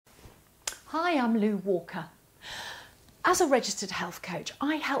Hi, I'm Lou Walker. As a registered health coach,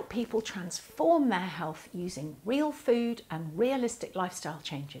 I help people transform their health using real food and realistic lifestyle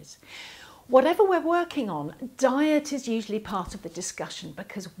changes. Whatever we're working on, diet is usually part of the discussion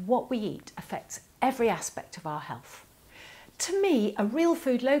because what we eat affects every aspect of our health. To me, a real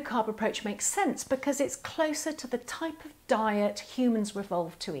food, low carb approach makes sense because it's closer to the type of diet humans were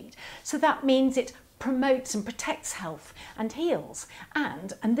evolved to eat. So that means it promotes and protects health and heals.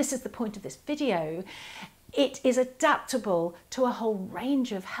 And this is the point of this video, it is adaptable to a whole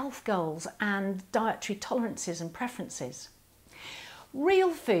range of health goals and dietary tolerances and preferences.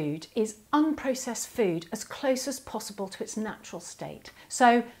 Real food is unprocessed food as close as possible to its natural state.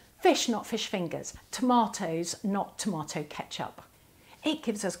 So fish, not fish fingers, tomatoes, not tomato ketchup. It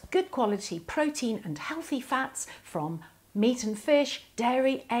gives us good quality protein and healthy fats from meat and fish,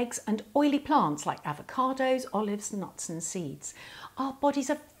 dairy, eggs and oily plants like avocados, olives, nuts and seeds. Our bodies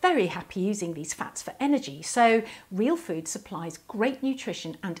are very happy using these fats for energy, so real food supplies great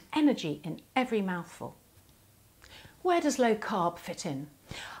nutrition and energy in every mouthful. Where does low carb fit in?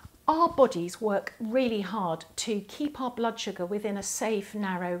 Our bodies work really hard to keep our blood sugar within a safe,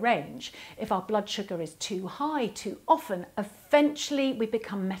 narrow range. If our blood sugar is too high too often, eventually we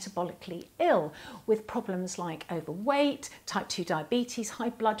become metabolically ill with problems like overweight, type 2 diabetes, high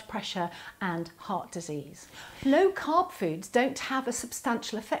blood pressure and heart disease. Low carb foods don't have a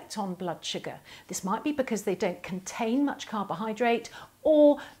substantial effect on blood sugar. This might be because they don't contain much carbohydrate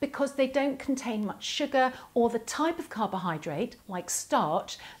or because they don't contain much sugar or the type of carbohydrate, like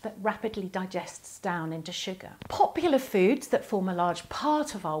starch, that rapidly digests down into sugar. Popular foods that form a large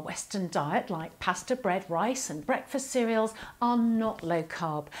part of our Western diet, like pasta, bread, rice and breakfast cereals, are not low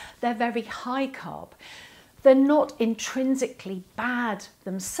carb. They're very high carb. They're not intrinsically bad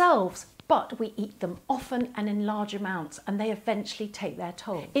themselves, but we eat them often and in large amounts and they eventually take their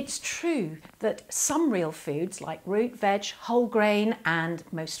toll. It's true that some real foods like root, veg, whole grain and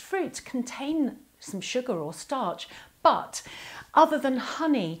most fruits contain some sugar or starch, but other than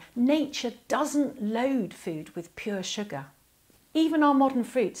honey, nature doesn't load food with pure sugar. Even our modern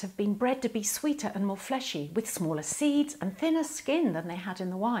fruits have been bred to be sweeter and more fleshy, with smaller seeds and thinner skin than they had in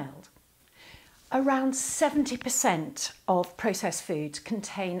the wild. Around 70% of processed foods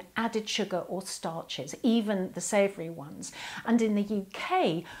contain added sugar or starches, even the savoury ones. And in the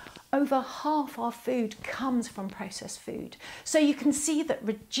UK, over half our food comes from processed food. So you can see that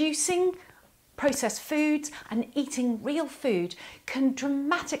reducing processed foods and eating real food can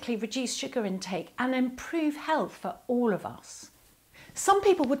dramatically reduce sugar intake and improve health for all of us. Some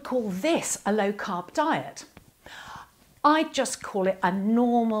people would call this a low-carb diet. I just call it a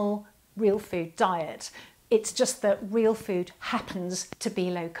normal real food diet. It's just that real food happens to be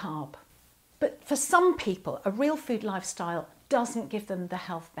low carb. But for some people, a real food lifestyle doesn't give them the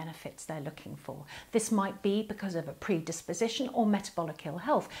health benefits they're looking for. This might be because of a predisposition or metabolic ill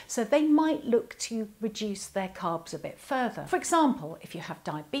health, so they might look to reduce their carbs a bit further. For example, if you have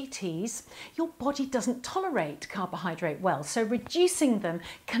diabetes, your body doesn't tolerate carbohydrate well, so reducing them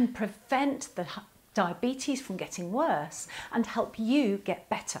can prevent the diabetes from getting worse and help you get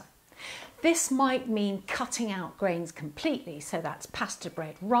better. This might mean cutting out grains completely, so that's pasta,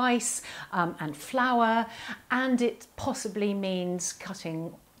 bread, rice and flour, and it possibly means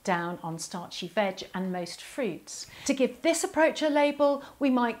cutting down on starchy veg and most fruits. To give this approach a label,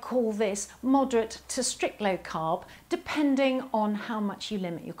 we might call this moderate to strict low carb, depending on how much you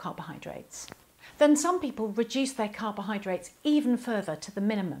limit your carbohydrates. Then some people reduce their carbohydrates even further to the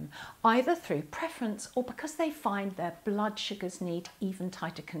minimum, either through preference or because they find their blood sugars need even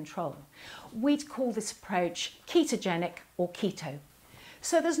tighter control. We'd call this approach ketogenic or keto.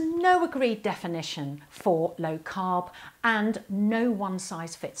 So there's no agreed definition for low carb and no one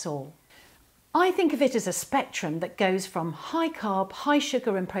size fits all. I think of it as a spectrum that goes from high carb, high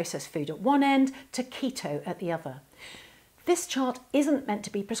sugar and processed food at one end to keto at the other. This chart isn't meant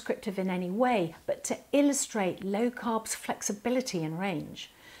to be prescriptive in any way, but to illustrate low carb's flexibility and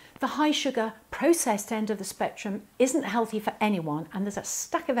range. The high sugar, processed end of the spectrum isn't healthy for anyone, and there's a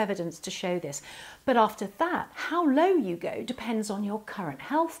stack of evidence to show this. But after that, how low you go depends on your current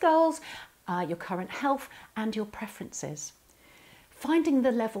health goals, your current health and your preferences. Finding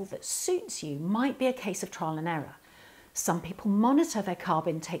the level that suits you might be a case of trial and error. Some people monitor their carb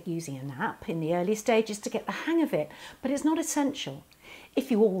intake using an app in the early stages to get the hang of it, but it's not essential. If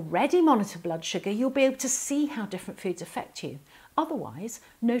you already monitor blood sugar, you'll be able to see how different foods affect you. Otherwise,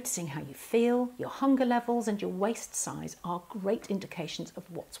 noticing how you feel, your hunger levels and your waist size are great indications of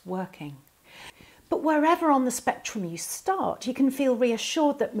what's working. But wherever on the spectrum you start, you can feel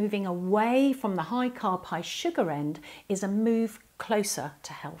reassured that moving away from the high carb, high sugar end is a move closer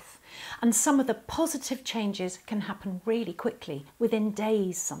to health. And some of the positive changes can happen really quickly, within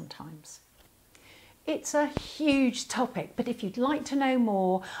days sometimes. It's a huge topic, but if you'd like to know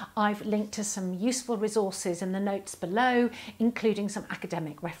more, I've linked to some useful resources in the notes below, including some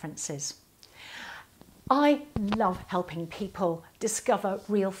academic references. I love helping people discover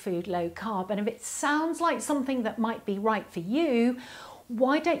real food low carb, and if it sounds like something that might be right for you,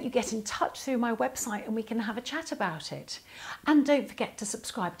 why don't you get in touch through my website and we can have a chat about it? And don't forget to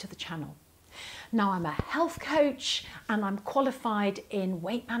subscribe to the channel. Now, I'm a health coach and I'm qualified in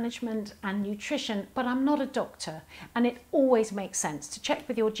weight management and nutrition, but I'm not a doctor, and it always makes sense to check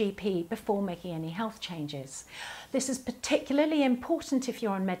with your GP before making any health changes. This is particularly important if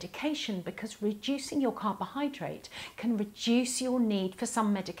you're on medication, because reducing your carbohydrate can reduce your need for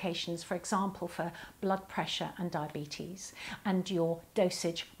some medications, for example, for blood pressure and diabetes, and your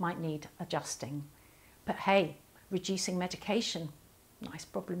dosage might need adjusting. But hey, reducing medication, nice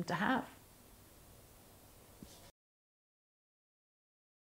problem to have.